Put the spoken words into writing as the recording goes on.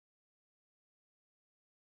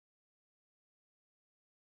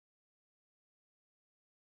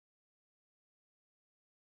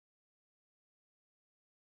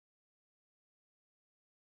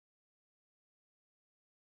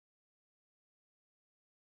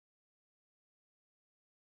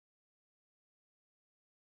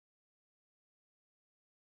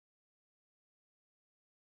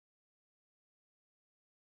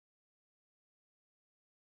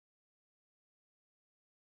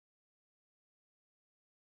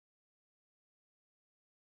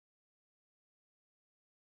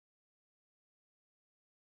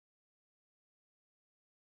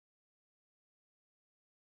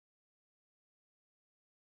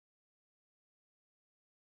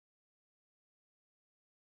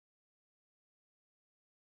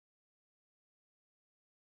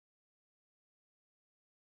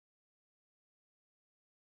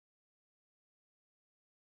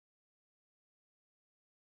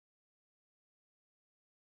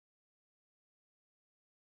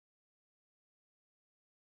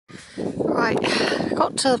Right,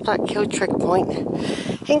 got to the Black Hill Trig.Point.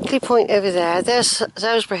 Hinkley Point over there. There's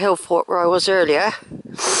Salisbury Hill Fort where I was earlier.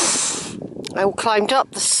 I climbed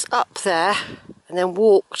up there and then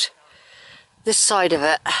walked this side of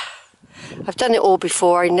it. I've done it all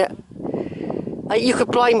before. I know you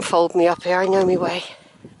could blindfold me up here. I know my way.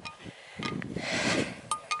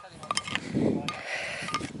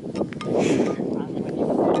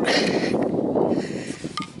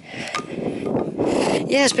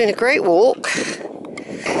 Yeah, it's been a great walk.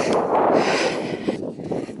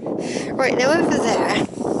 Right, now over there,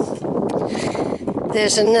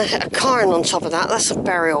 there's a cairn on top of that. That's a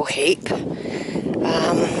burial heap.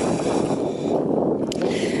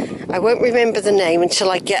 I won't remember the name until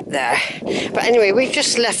I get there. But anyway, we've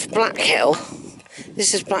just left Black Hill.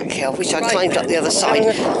 This is Black Hill, which I climbed up the other side.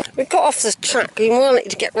 We got off the track. We're more likely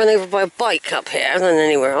to get run over by a bike up here than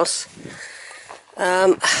anywhere else.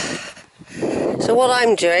 So what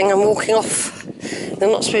I'm doing, I'm walking off. They're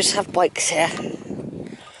not supposed to have bikes here.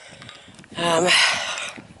 I'm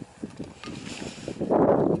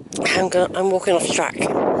walking off track.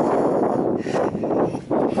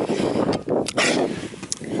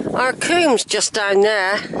 Our coombe's just down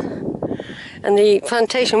there, and the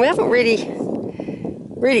plantation. We haven't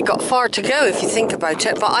really got far to go if you think about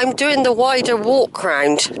it. But I'm doing the wider walk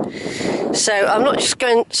round, so I'm not just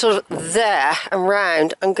going sort of there and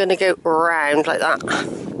round. I'm going to go round like that.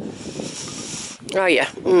 Oh yeah.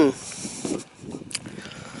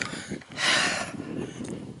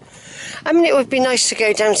 I mean, it would be nice to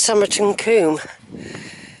go down Somerton Coombe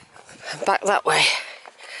and back that way,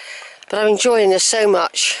 but I'm enjoying this so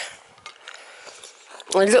much.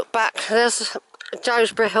 I look back, there's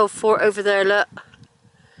Salisbury Hill Fort over there, look.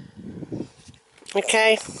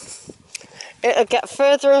 Okay, it'll get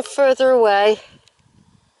further and further away.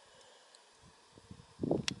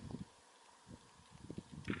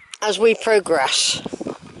 As we progress.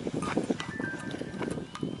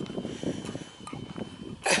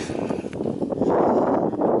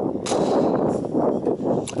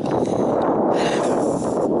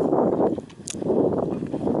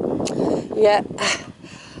 Yeah,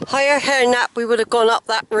 Higher Hairnap, we would have gone up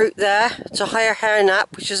that route there to Higher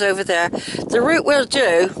Hairnap, which is over there. The route we'll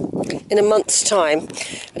do in a month's time,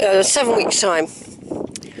 7 weeks' time.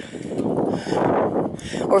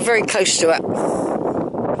 We're very close to it.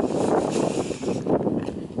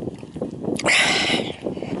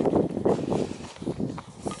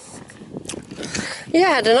 Yeah,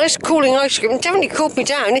 I had a nice cooling ice cream. It definitely cooled me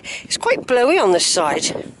down. It's quite blowy on this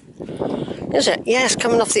side. Is it? Yes,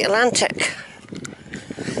 coming off the Atlantic.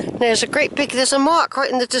 There's a mark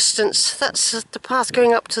right in the distance. That's the path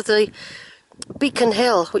going up to the Beacon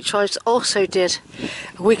Hill, which I also did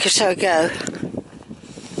a week or so ago.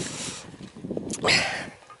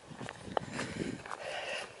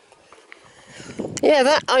 Yeah,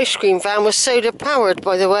 that ice cream van was solar powered,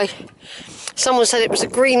 by the way. Someone said it was the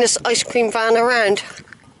greenest ice cream van around.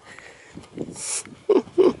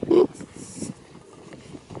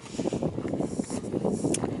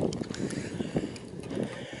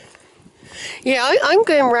 Yeah, I'm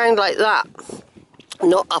going round like that,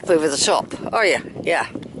 not up over the top. Are you? Yeah.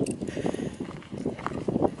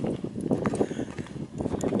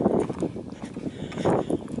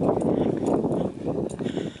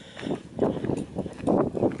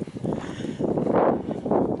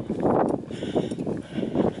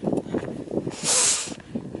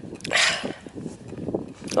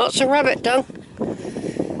 Lots of rabbit dung.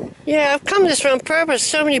 Yeah, I've come this way on purpose.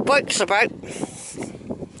 So many bikes about.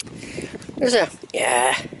 Is there?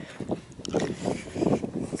 Yeah.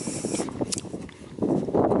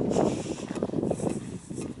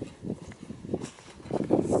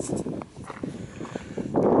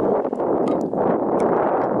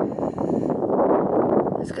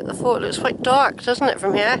 Let's get the fort. It looks quite dark, doesn't it,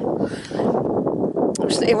 from here?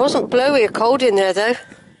 It wasn't blowy or cold in there, though.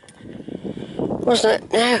 Wasn't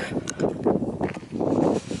it? No.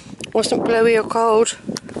 It wasn't blowy or cold.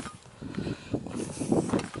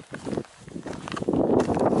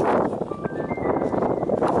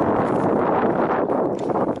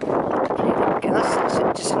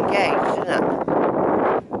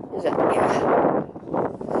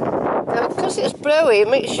 It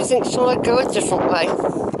makes you think shall I go a different way.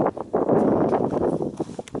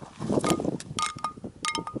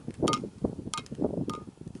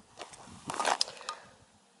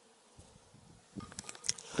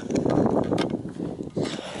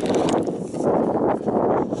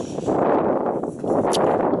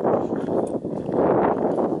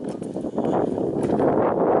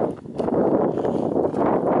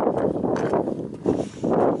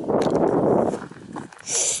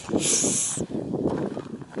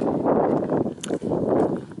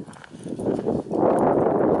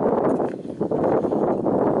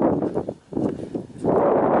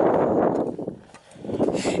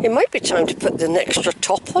 It might be time to put an extra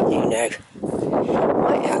top on, you know.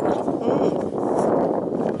 Might have.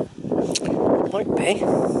 Might be.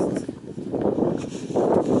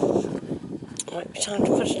 Might be time to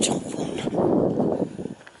put a top on.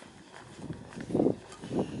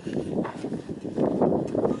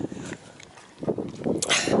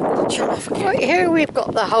 Right here we've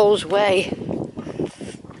got the Halsway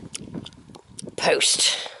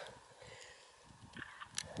Post.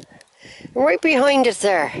 And right behind it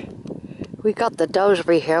there, we got the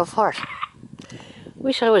Dowsbury Hill Fort.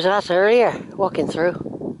 Wish I was at earlier, walking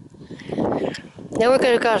through. Now we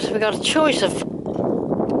got a choice of.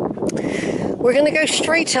 We're going to go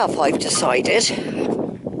straight up, I've decided,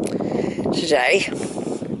 today.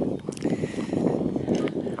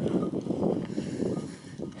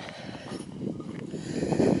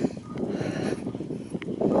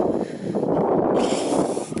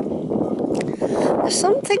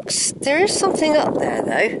 There is something up there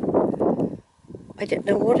though. I don't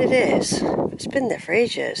know what it is. It's been there for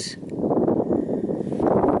ages.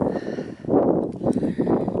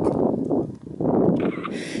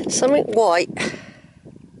 Something white.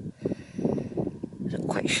 I'm not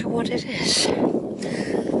quite sure what it is.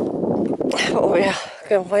 Oh yeah,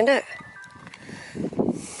 go and find out.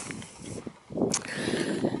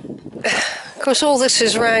 Of course all this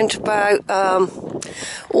is round about,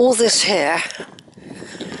 all this here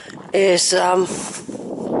is near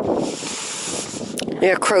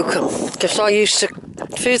Crocombe, because I used to,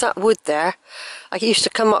 through that wood there, I used to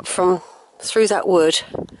come up through that wood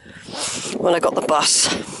when I got the bus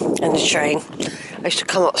and the train. I used to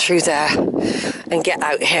come up through there and get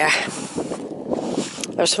out here.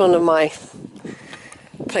 That's one of my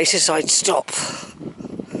places I'd stop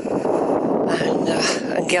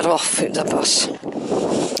and get off the bus.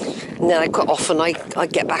 And then I got off and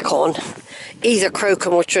I'd get back on either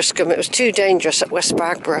Crocombe or Triscombe. It was too dangerous at West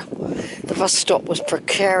Bagborough. The bus stop was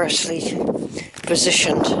precariously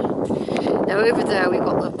positioned. Now over there we've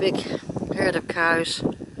got the big herd of cows.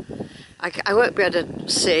 I won't be able to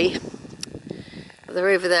see, but they're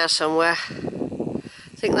over there somewhere.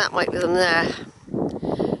 I think that might be them there.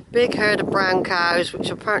 Big herd of brown cows,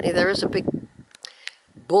 which apparently there is a big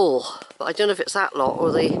bull, but I don't know if it's that lot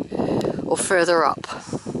or further up.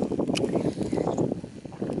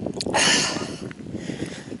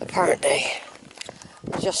 Apparently,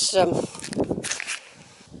 just do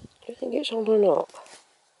you think it's on or not?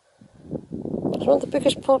 It's one of the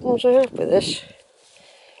biggest problems I have with this.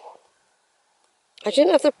 I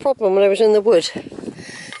didn't have the problem when I was in the wood.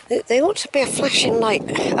 They ought to be a flashing light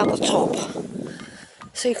at the top,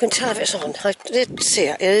 so you can tell if it's on. I did see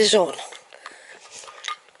it. It is on.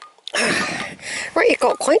 Right, it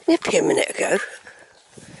got quite nippy a minute ago.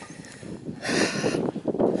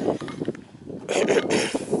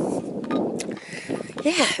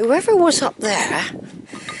 Yeah, whoever was up there,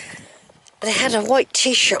 they had a white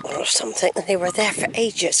t-shirt on or something, and they were there for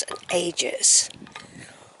ages and ages.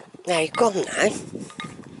 Now you're gone now.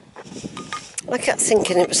 I kept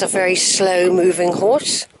thinking it was a very slow moving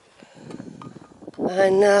horse.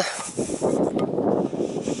 And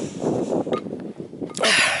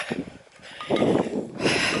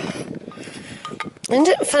isn't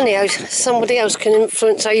it funny how somebody else can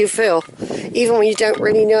influence how you feel, even when you don't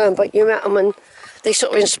really know them, but you met them and they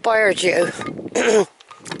sort of inspired you.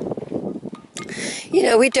 You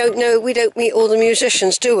know, we don't meet all the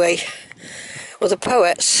musicians, do we? Or the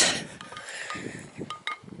poets.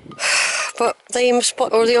 But they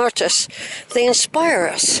inspire, or the artists, they inspire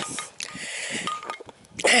us.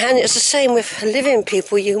 And it's the same with living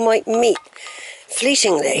people you might meet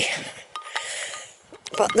fleetingly.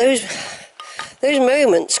 But those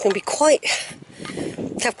moments can be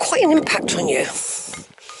have quite an impact on you.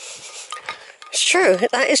 It's true,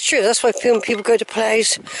 that is true. That's why people go to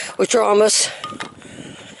plays or dramas.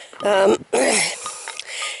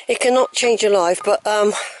 It cannot change your life, but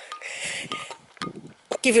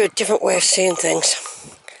give you a different way of seeing things.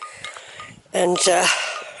 And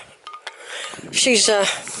she's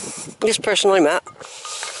this person I met.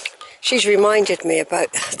 She's reminded me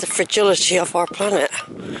about the fragility of our planet.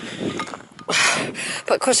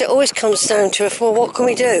 But of course, it always comes down to, well, what can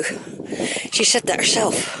we do? She said that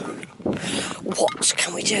herself. What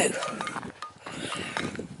can we do?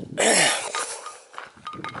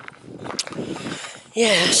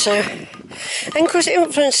 Yeah, so, and of course it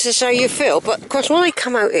influences how you feel, but of course when I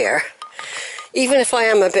come out here, even if I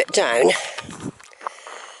am a bit down,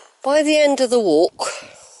 by the end of the walk,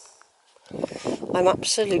 I'm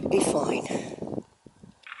absolutely fine.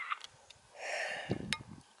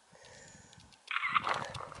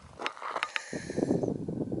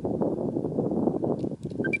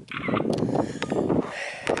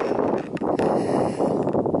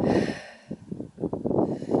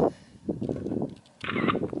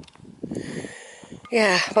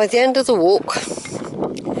 Yeah, by the end of the walk,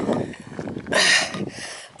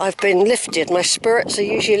 I've been lifted. My spirits are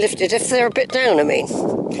usually lifted if they're a bit down, I mean.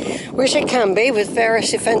 Which they can be with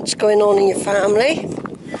various events going on in your family.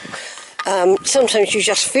 Sometimes you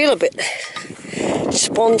just feel a bit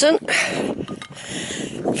despondent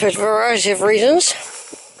for a variety of reasons.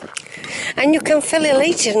 And you can feel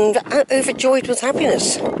elated and overjoyed with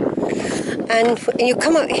happiness. And you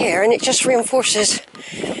come out here and it just reinforces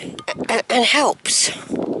and helps.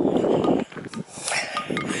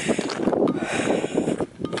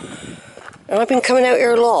 And I've been coming out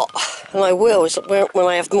here a lot, and I will when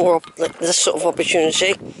I have more this sort of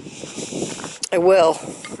opportunity. I will.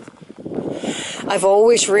 I've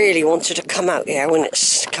always really wanted to come out here when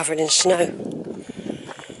it's covered in snow.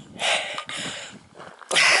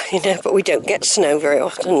 You know, but we don't get snow very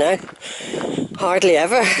often now. Hardly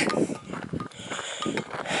ever.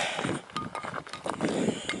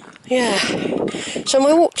 Yeah. So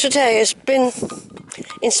my walk today has been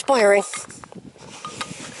inspiring.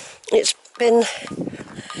 It's been,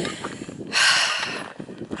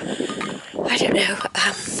 I don't know,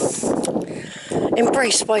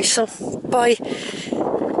 embraced by the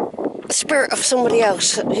spirit of somebody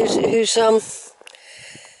else who's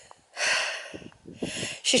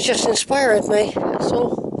she's just inspired me. That's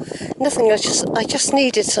all. Nothing. I just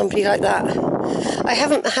needed somebody like that. I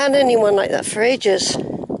haven't had anyone like that for ages,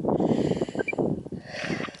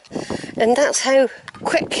 and that's how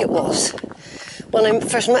quick it was. When I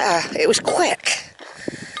first met her, it was quick.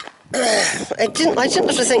 I didn't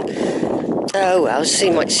have to think, oh well,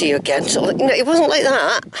 might see you again. So, you know, it wasn't like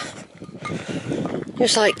that. It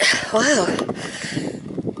was like, wow.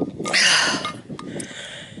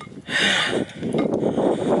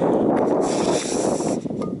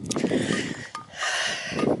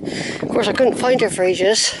 Of course, I couldn't find her for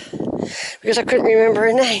ages because I couldn't remember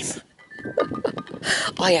her name.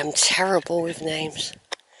 I am terrible with names.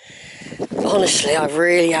 Honestly, I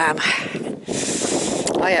really am.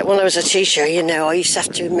 When I was a teacher, you know, I used to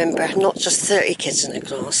have to remember not just 30 kids in a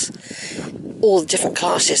class, all the different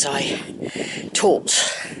classes I taught.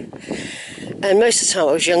 And most of the time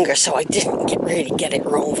I was younger, so I didn't really get it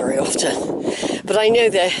wrong very often. But I know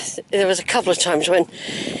there was a couple of times when,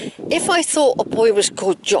 if I thought a boy was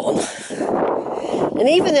called John, and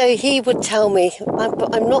even though he would tell me,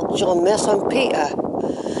 I'm not John, miss, I'm Peter.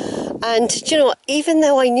 And, do you know what, even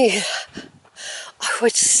though I knew, I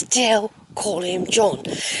would still call him John.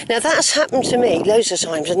 Now that's happened to me loads of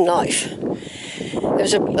times in life. There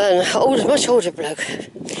was an much older bloke.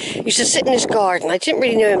 He used to sit in his garden. I didn't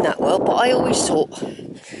really know him that well, but I always thought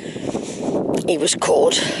he was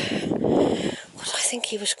called, what did I think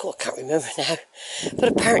he was called? I can't remember now. But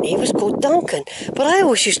apparently he was called Duncan. But I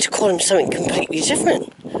always used to call him something completely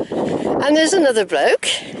different. And there's another bloke.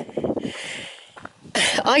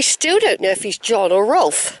 I still don't know if he's John or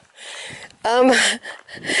Rolf.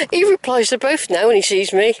 He replies to both now when he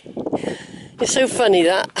sees me. It's so funny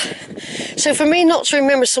that. So for me not to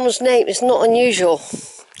remember someone's name is not unusual.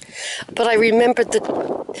 But I remembered the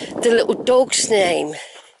little dog's name,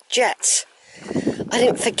 Jet. I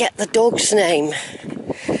didn't forget the dog's name.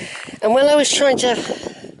 And when I was trying to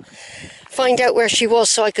find out where she was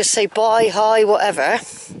so I could say bye, hi, whatever,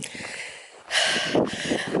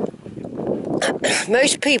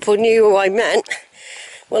 most people knew who I meant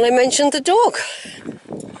when I mentioned the dog.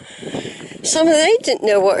 Some of them didn't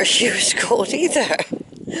know what she was called either.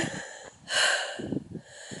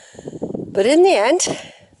 But in the end,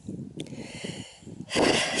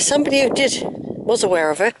 somebody who was aware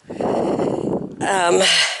of her,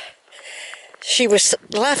 she was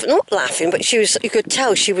not laughing, but you could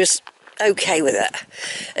tell she was okay with it.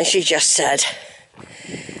 And she just said,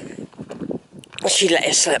 she let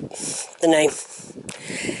it slip, the name.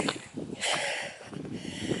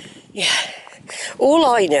 Yeah. All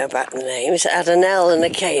I know about the name is it had an L and a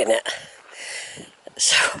K in it.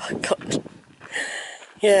 So I got,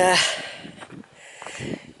 yeah.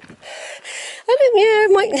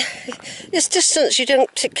 It's distance,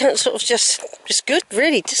 it can't sort of it's good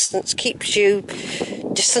really, distance keeps you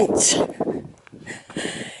distant.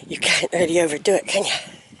 You can't really overdo it, can you?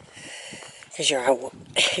 Because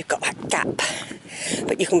you've got that gap,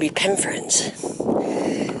 but you can be pen friends.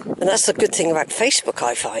 And that's the good thing about Facebook,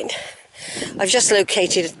 I find. I've just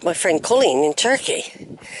located my friend Colleen in Turkey.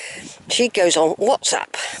 She goes on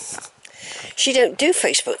WhatsApp. She don't do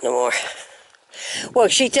Facebook no more. Well,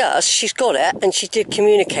 she does. She's got it, and she did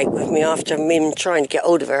communicate with me after me trying to get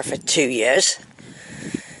hold of her for 2 years.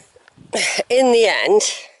 In the end,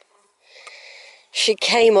 she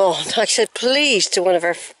came on. I said, please, to one of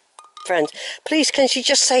her friends, please, can she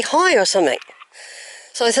just say hi or something?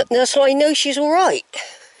 So I thought, that's why I know she's all right.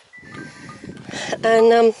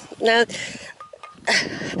 And now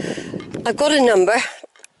I've got a number,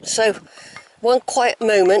 so one quiet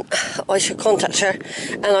moment I should contact her,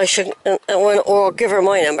 and or I'll give her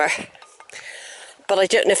my number. But I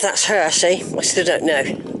don't know if that's her. See, I still don't know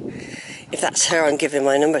if that's her I'm giving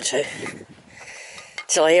my number to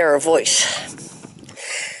till I hear her voice.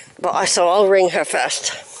 But so I'll ring her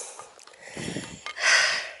first.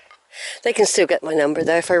 They can still get my number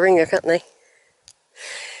though if I ring her, can't they?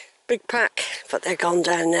 Big pack, but they're gone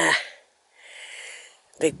down there.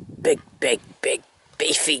 Big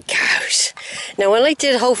beefy cows. Now when I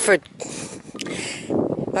did Holford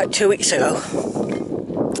about 2 weeks ago,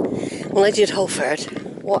 when I did Holford,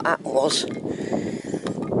 what happened was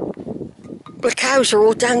the cows are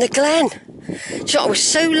all down the glen. So I was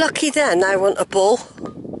so lucky then I wasn't a bull,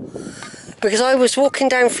 because I was walking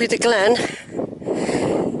down through the glen.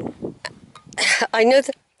 I know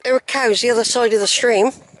that there were cows the other side of the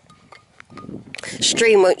stream.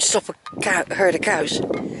 Stream won't stop a herd of cows.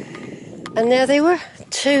 And there they were,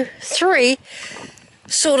 2, 3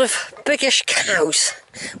 sort of biggish cows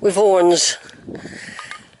with horns.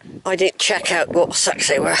 I didn't check out what sex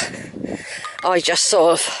they were. I just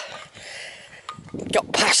sort of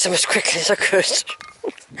got past them as quickly as I could.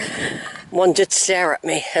 One did stare at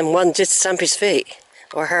me, and one did stamp his feet,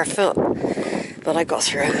 or her foot. But I got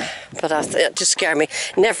through. But it just scared me.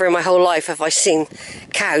 Never in my whole life have I seen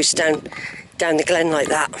cows down the glen like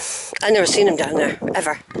that. I never seen them down there,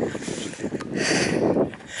 ever.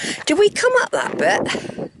 Did we come up that bit?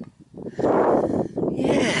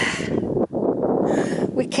 Yeah.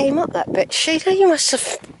 We came up that bit. Sheila, you must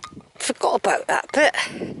have forgot about that bit.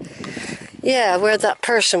 Yeah, where that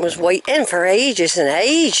person was waiting for ages and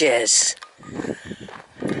ages.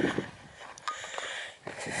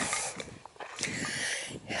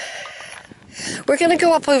 We're going to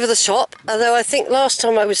go up over the top, although I think last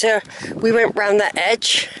time I was here we went round that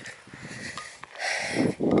edge.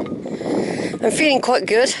 I'm feeling quite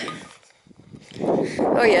good.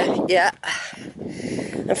 Oh yeah.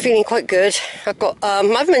 I'm feeling quite good. I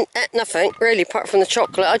haven't ate nothing really apart from the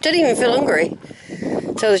chocolate. I didn't even feel hungry,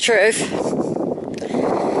 to tell the truth.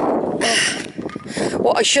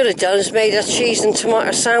 What I should have done is made a cheese and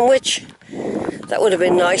tomato sandwich. That would have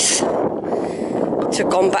been nice to have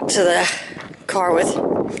gone back to the car with.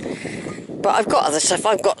 But I've got other stuff.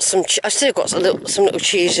 I've still got some little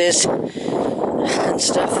cheeses and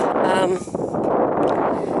stuff.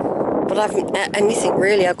 But I haven't ate anything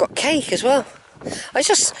really. I've got cake as well. I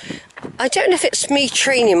don't know if it's me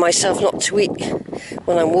training myself not to eat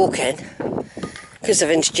when I'm walking because of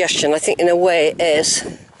indigestion. I think in a way it is.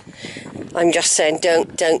 I'm just saying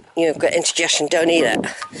don't get indigestion, don't eat it.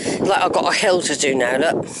 Like I've got a hill to do now,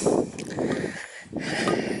 look.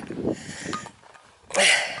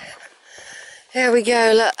 There we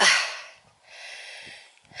go, look.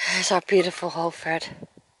 There's our beautiful Holford.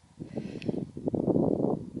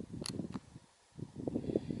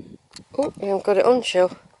 Oh, you haven't got it on,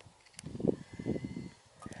 Shell.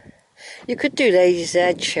 You could do Lady's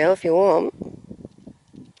Edge, Shell, if you want.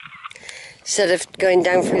 Instead of going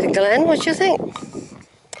down through the glen, what do you think?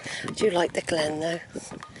 I do like the glen, though.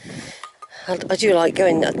 I do like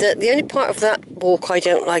going... The only part of that walk I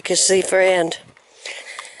don't like is the very end.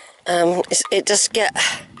 It does get...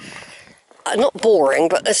 not boring,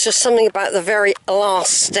 but there's just something about the very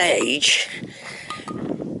last stage.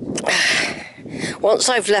 Once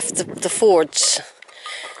I've left the fords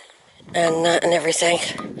and everything.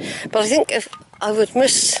 But I think if I would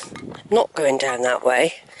miss not going down that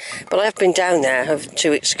way. But I have been down there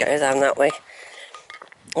 2 weeks ago, down that way.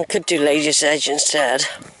 I could do Lady's Edge instead.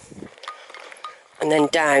 And then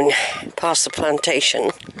down past the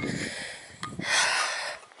plantation.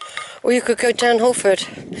 Or you could go down Holford.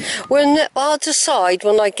 I'll decide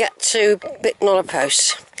when I get to Neolithic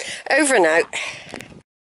Post. Over and out.